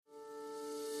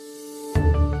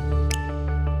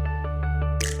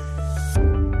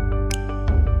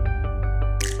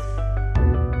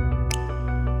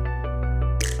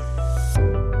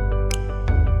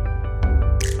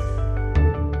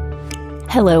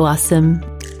Hello, awesome.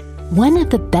 One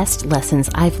of the best lessons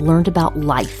I've learned about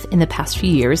life in the past few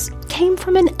years came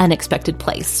from an unexpected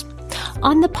place.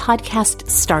 On the podcast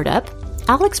Startup,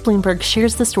 Alex Blumberg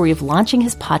shares the story of launching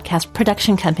his podcast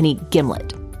production company,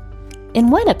 Gimlet. In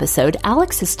one episode,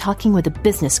 Alex is talking with a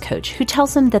business coach who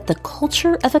tells him that the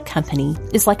culture of a company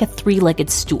is like a three-legged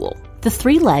stool. The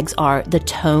three legs are the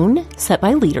tone set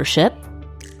by leadership,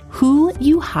 who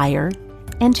you hire,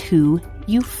 and who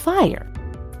you fire.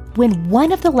 When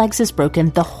one of the legs is broken,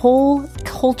 the whole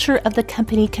culture of the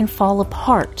company can fall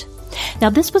apart. Now,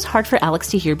 this was hard for Alex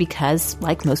to hear because,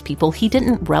 like most people, he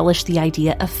didn't relish the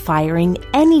idea of firing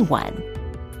anyone.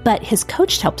 But his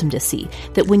coach helped him to see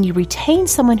that when you retain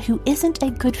someone who isn't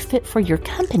a good fit for your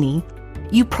company,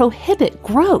 you prohibit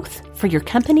growth for your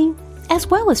company as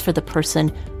well as for the person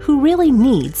who really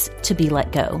needs to be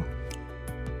let go.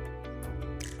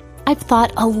 I've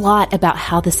thought a lot about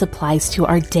how this applies to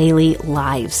our daily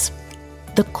lives.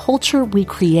 The culture we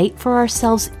create for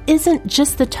ourselves isn't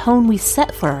just the tone we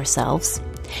set for ourselves.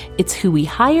 It's who we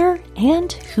hire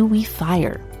and who we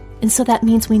fire. And so that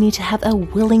means we need to have a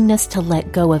willingness to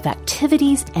let go of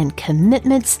activities and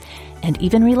commitments and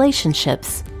even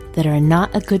relationships that are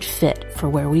not a good fit for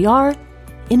where we are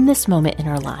in this moment in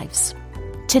our lives.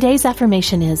 Today's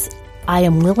affirmation is, I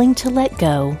am willing to let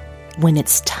go when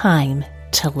it's time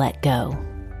to let go.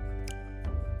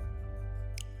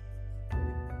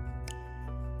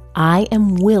 I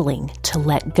am willing to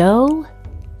let go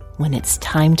when it's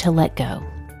time to let go.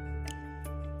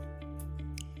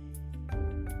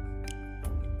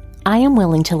 I am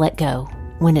willing to let go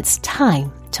when it's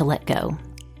time to let go.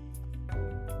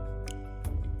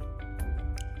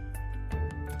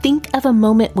 Think of a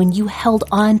moment when you held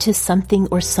on to something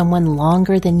or someone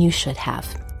longer than you should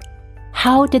have.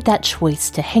 How did that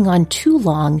choice to hang on too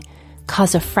long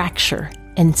cause a fracture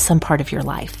in some part of your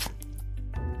life?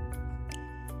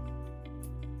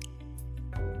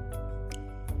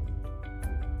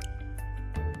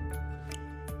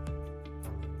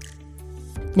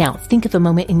 Now, think of a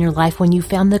moment in your life when you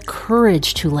found the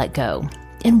courage to let go.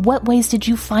 In what ways did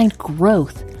you find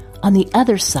growth on the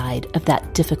other side of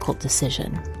that difficult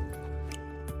decision?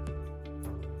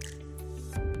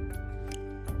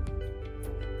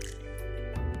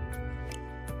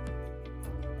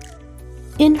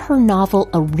 In her novel,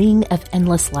 A Ring of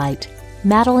Endless Light,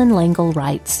 Madeleine L'Engle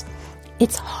writes,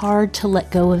 "It's hard to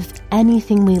let go of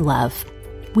anything we love.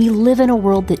 We live in a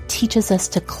world that teaches us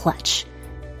to clutch.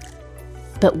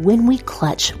 But when we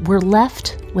clutch, we're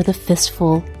left with a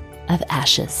fistful of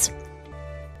ashes."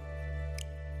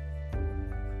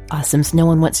 Awesomes, no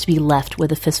one wants to be left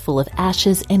with a fistful of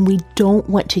ashes, and we don't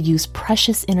want to use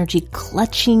precious energy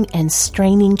clutching and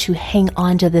straining to hang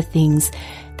on to the things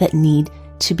that need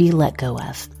to be let go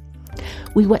of.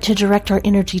 We want to direct our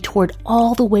energy toward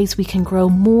all the ways we can grow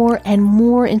more and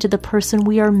more into the person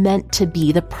we are meant to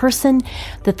be, the person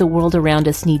that the world around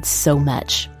us needs so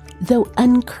much. Though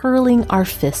uncurling our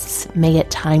fists may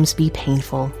at times be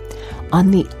painful,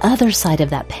 on the other side of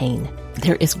that pain,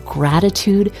 there is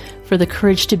gratitude for the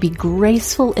courage to be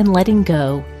graceful in letting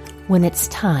go when it's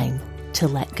time to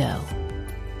let go.